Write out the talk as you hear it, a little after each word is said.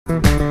You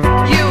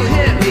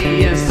hit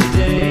me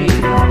yesterday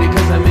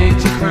because I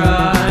made you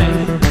cry.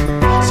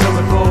 So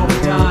before we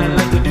die,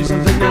 let's do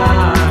something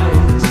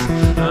nice.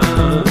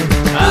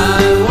 I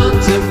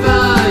want to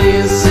buy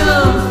you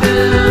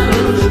something,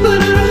 but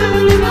I don't have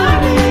any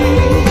money.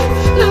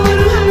 No, I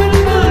don't have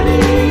any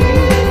money.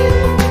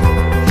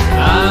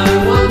 I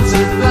want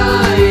to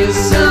buy you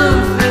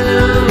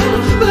something,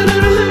 but I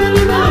don't have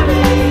any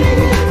money.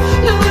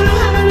 No, I don't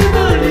have any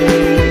money.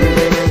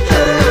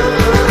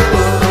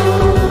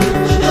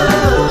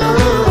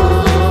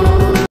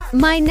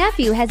 My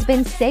nephew has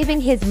been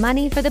saving his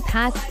money for the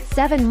past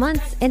 7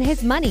 months in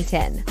his money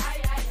tin.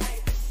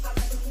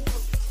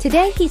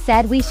 Today he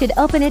said we should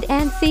open it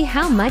and see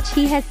how much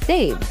he has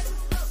saved.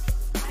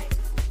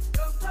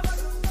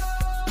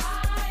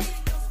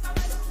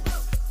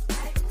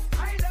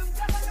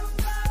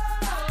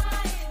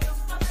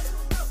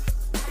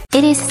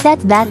 It is said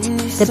that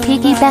the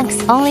piggy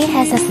banks only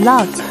has a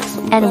slot,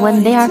 and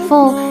when they are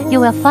full, you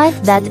will find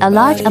that a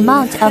large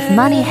amount of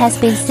money has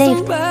been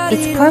saved.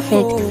 It's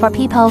perfect for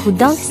people who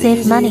don't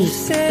save money,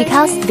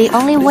 because the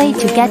only way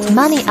to get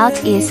money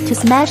out is to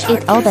smash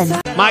it open.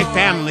 My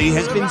family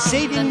has been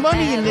saving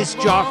money in this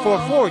jar for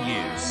 4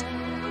 years.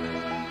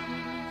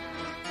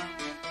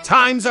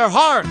 Times are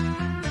hard.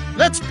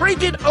 Let's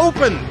break it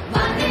open.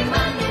 Money,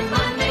 money,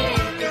 money,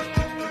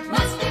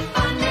 must be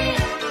funny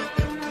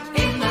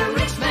in the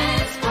rich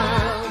man's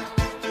world.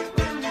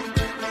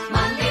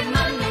 Money,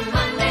 money,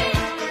 money,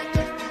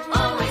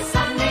 always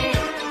sunny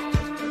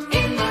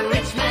in the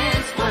rich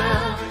man's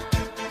world.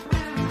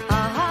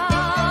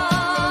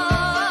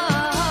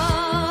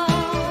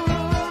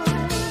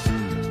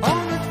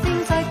 All the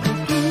things I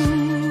could do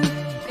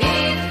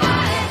if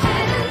I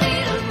had a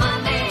little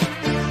money.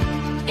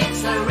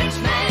 It's a rich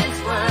man's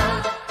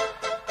world.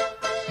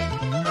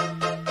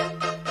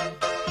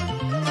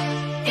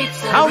 It's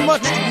a How rich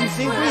much do you man's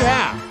think we world.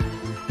 have?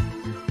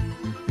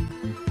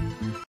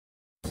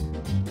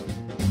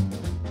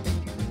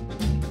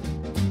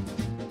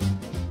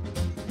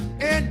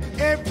 And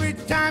every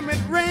time it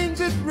rains,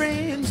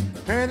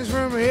 pennies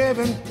from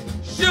heaven.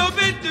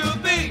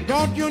 Shooby-dooby,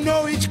 Don't you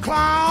know each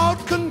cloud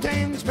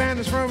contains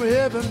pennies from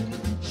heaven?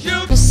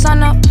 The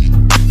sun up,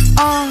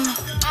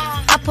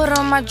 I put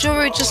on my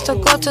jewelry just to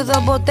go to the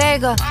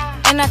bodega,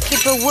 and I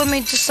keep it with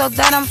me just so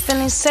that I'm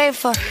feeling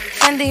safer.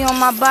 Fendi on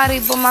my body,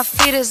 but my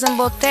feet is in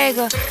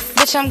Bottega.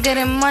 Bitch, I'm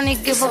getting money,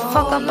 give a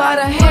fuck about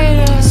a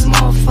haters,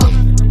 motherfucker.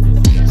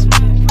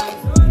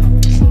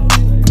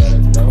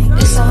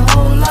 It's a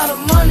whole lot of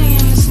money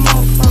in this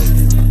motherfucker.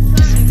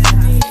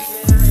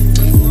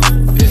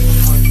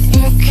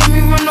 You can't me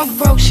run no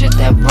broke shit,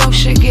 that broke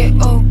shit get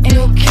old. And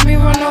you can't me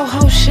run no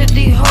hoe shit,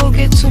 these hoes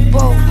get too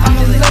bold. I'm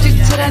allergic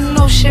to that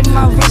no shit,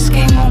 my wrist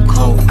game on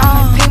cold.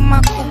 I paint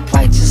my coupe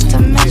white just to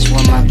match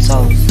with my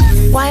toes.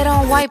 White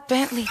on white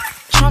Bentley,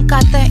 trunk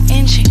got the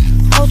engine.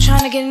 Hoe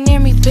tryna get near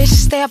me, bitch,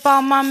 stay up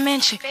all my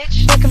mention.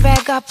 Breaking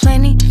bag got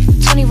plenty,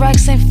 20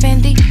 racks and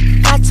Fendi.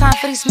 Got time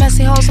for these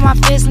messy hoes in my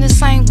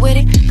business, I ain't with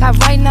it. Got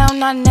right now,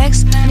 not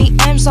next, need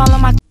M's all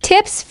on my.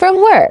 Tips from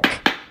work.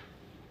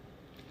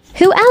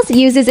 Who else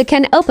uses a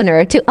can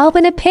opener to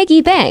open a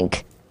piggy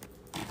bank?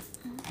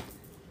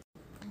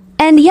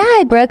 And yeah,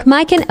 I broke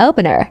my can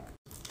opener.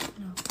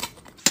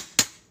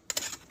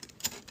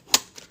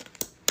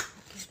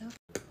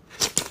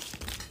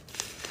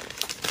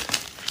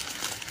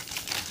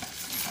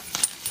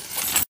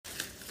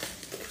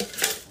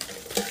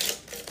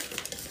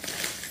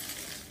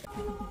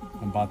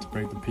 I'm about to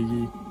break the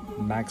piggy,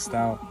 maxed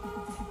out.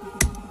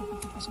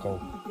 Let's go.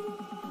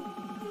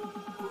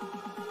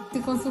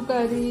 Con su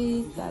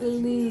carita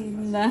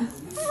linda.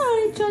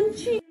 Ay,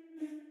 chanchi.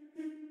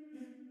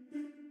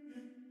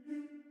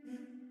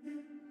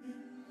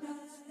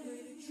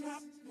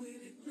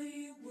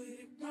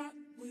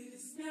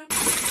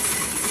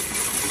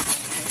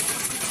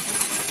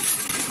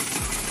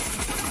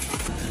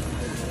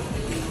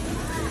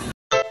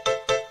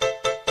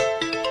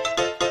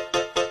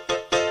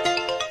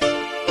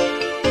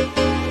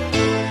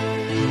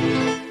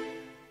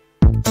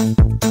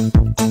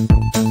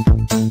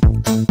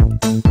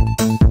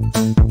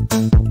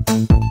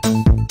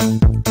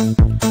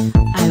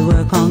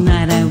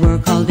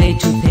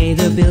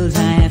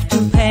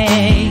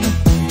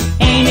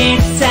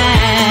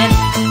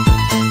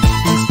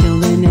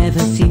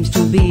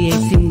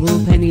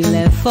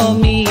 For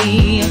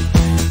me,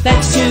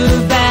 that's too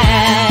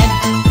bad.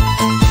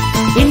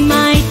 In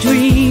my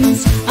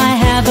dreams, I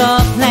have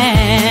a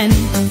plan.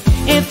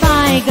 If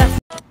I got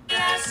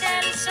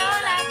El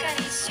sol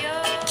acarició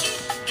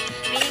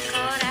mi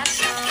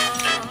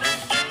corazón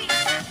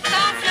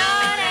con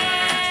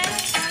flores.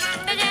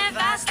 Te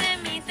llevaste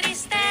mi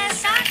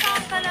tristeza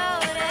con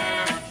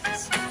colores.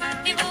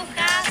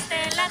 Dibujaste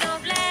la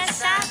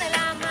nobleza de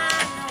la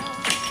mano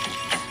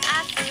a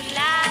tu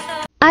lado.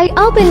 I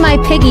opened my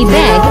piggy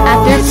bank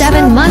after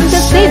 7 months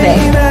of saving.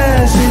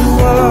 as it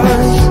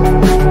was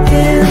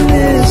in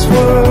this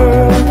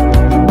world.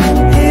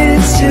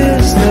 It's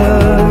just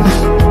us.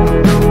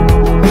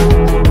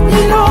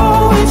 You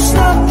know it's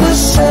not the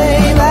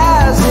same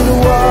as it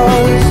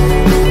was.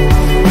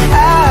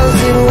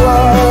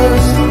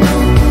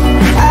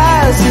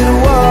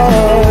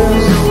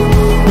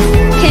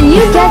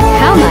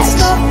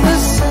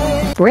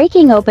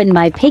 cracking open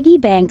my piggy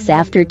banks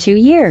after 2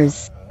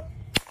 years.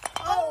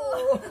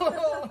 Oh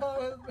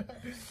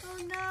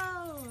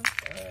no!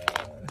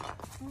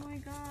 Oh my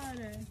god.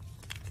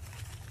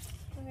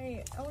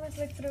 Wait, I want to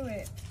click through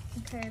it.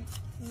 Okay,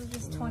 these are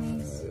just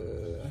 20s.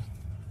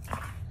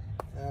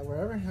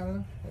 Wherever, I don't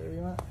know, wherever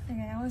you want.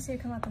 Okay, I want to see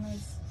it come out the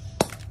nose.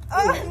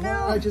 Oh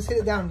no! No, just hit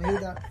it down, hit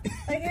it down.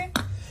 Right here?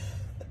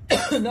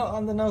 No,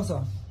 on the nose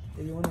though.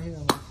 If you want to hit it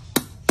on the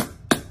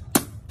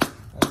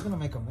it's gonna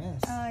make a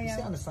mess. Yeah. You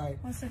sit on the side.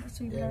 One second,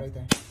 sweep it yeah, up. right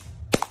there.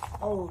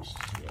 Oh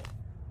shit.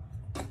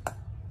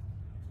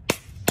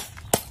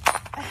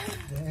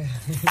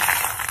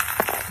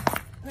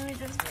 Let me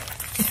just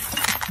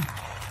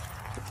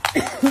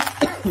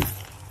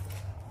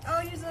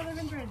oh, use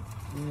another thread.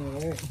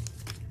 Yeah,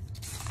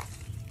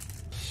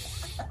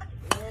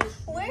 right.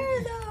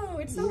 Where though?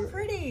 It's so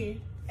pretty.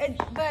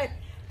 But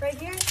right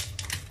here,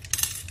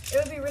 it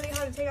would be really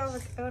hard to take off.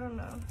 I don't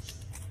know.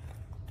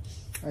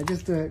 I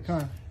just do it. Come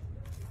on.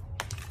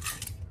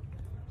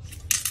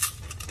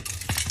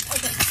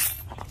 Okay.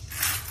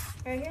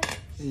 Right here?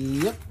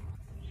 Yep.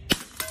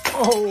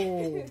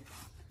 Oh.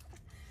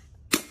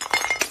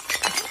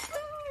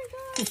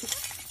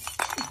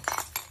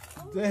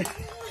 That's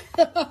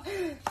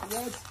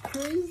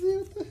crazy.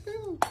 What the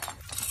hell?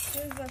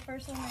 This is the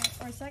first one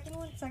or second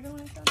one? Second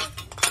one I found it.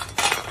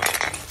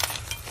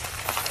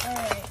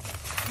 Alright.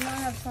 Now I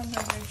have some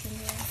vibration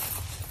here.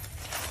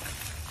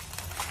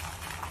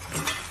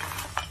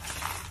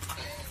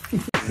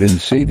 Been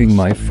saving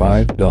my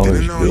 $5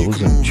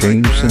 bills and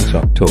change since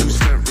October.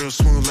 Real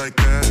smooth like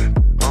that.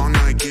 All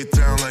night, get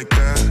down like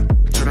that.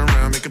 Turn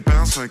around, make it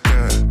bounce like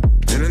that.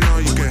 Didn't know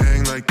you could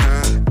hang like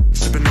that.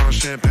 Sipping on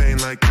champagne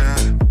like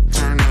that.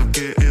 Turn up,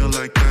 get ill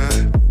like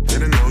that.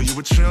 Didn't know you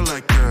would chill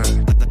like that.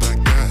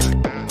 Like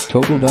that.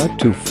 Totaled out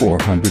to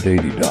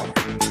 $480.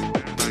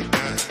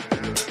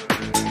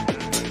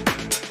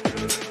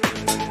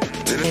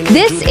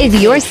 This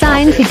is your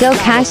sign to go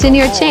cash in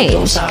your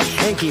change.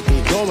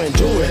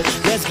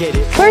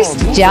 First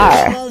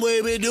jar.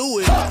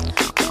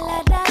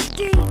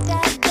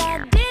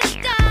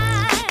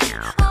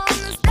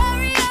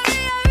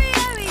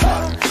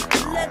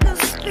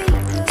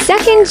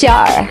 Second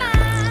jar.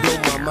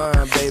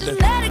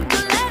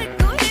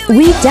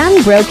 We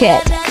done broke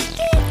it.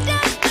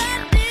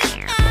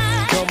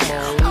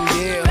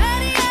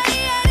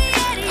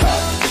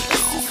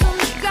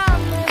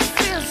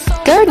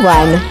 Third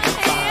one.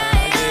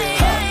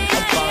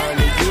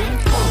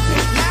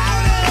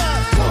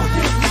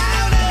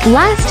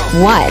 Last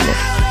one.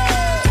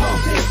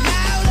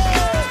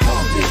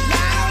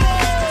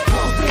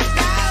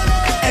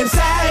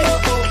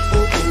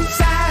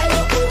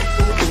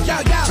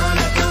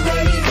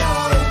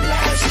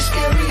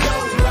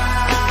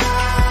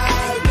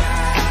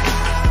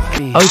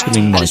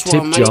 Opening my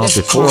tip jar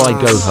before I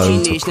go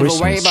home for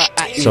Christmas,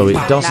 so it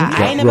doesn't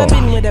get robbed.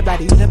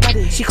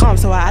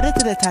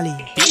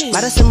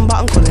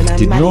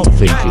 Did not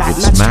think it would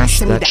smash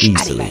that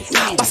easily.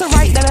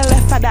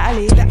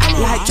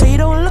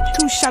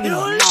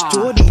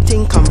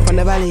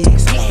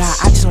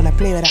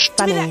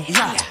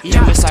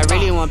 Yes, I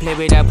really want to play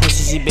with that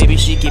pussy, baby.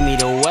 She give me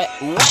the wet.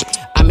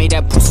 I made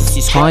that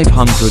pussy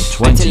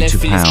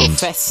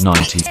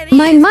 £522.90.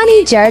 My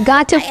money jar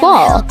got to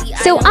full,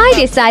 so I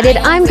decided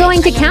I'm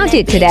going to count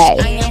it today.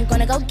 I am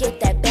gonna go get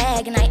that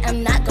bag, and I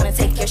am not gonna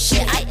take your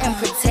shit. I am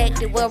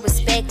protected, well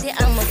respected.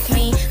 I'm a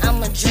queen,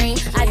 I'm a dream.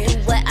 I do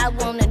what I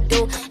wanna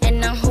do,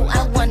 and I'm who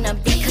I wanna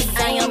be. Cause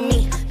I am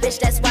me, bitch.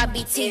 That's why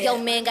BT, yo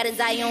man got his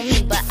eye on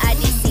me, but I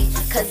DC.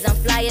 Cause I'm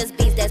fly as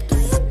bees. That's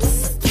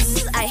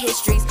I hit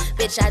streets,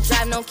 bitch. I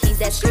drive no keys.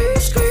 That's screw.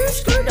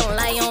 Don't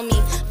lie on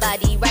me.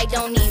 Body right,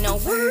 don't need no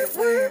word.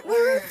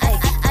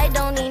 I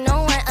don't need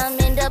no one. I'm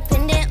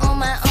independent on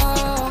my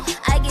own.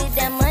 I get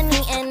that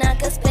money and I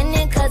can spend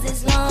it cause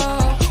it's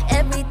long.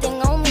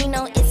 Everything on me,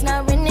 no, it's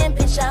not written,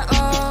 bitch, I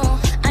own.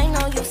 I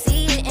know you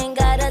see it and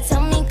gotta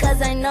tell me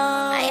cause I know.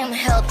 I am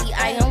healthy,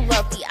 I am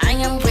wealthy, I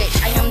am rich,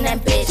 I am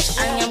that bitch.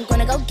 I am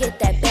gonna go get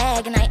that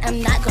bag and I am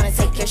not gonna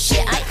take your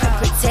shit. I am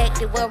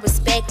protected, well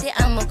respected.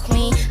 I'm a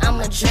queen, I'm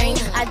a dream.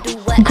 I do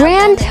what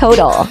Grand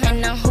total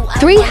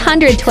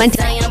 320.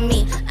 I am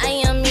me,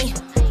 I am me.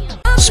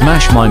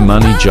 Smash my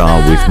money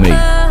jar with me.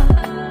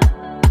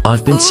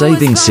 I've been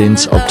saving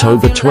since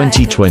October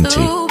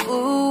 2020.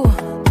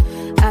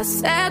 I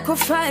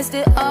sacrificed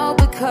it all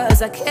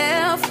because I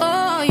care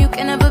for you.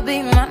 Can never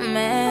be my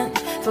man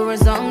for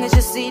as long as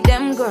you see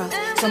them grow.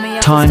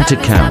 Time to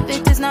count.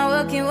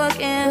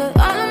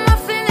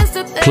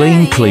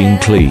 Clean, clean,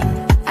 clean.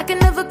 I can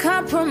never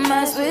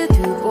compromise with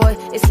you, boy.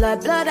 It's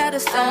like blood out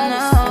of stone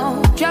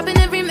now. Dropping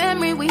every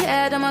memory we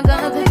had. Am I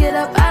gonna pick it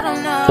up? I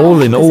don't know. All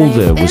in all,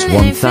 there was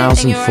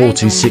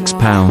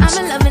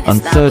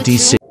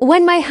 £1,046.36.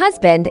 When my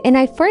husband and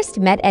I first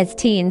met as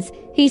teens,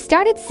 he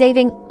started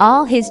saving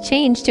all his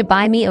change to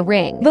buy me a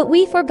ring. But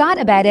we forgot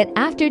about it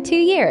after 2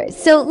 years.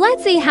 So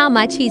let's see how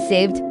much he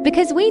saved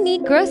because we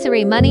need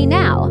grocery money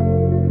now.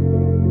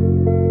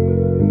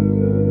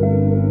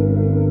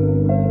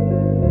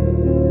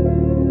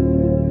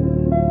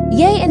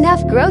 Yay and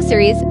enough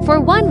groceries for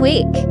 1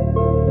 week.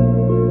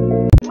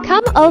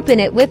 Come open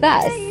it with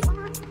us.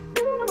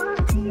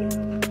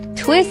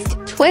 Twist,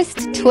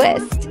 twist,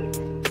 twist.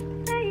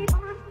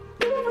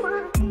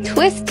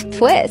 Twist,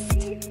 twist.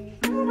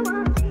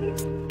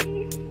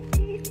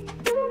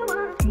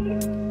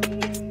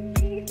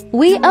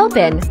 We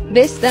open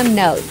with some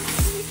notes.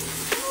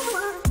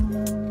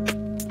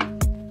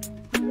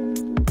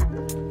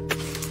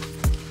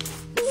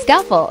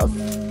 Scuffles.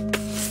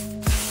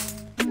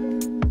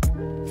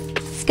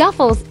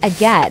 Scuffles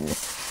again.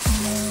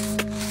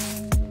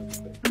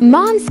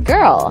 Mom's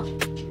girl.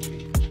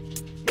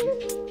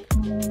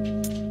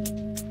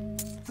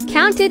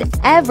 Counted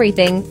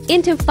everything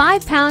into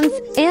 5 pounds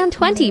and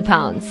 20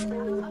 pounds.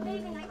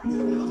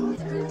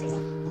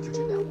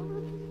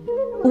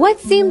 What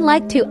seemed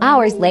like 2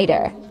 hours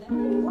later.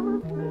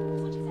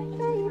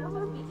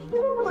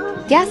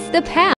 Guess the pound.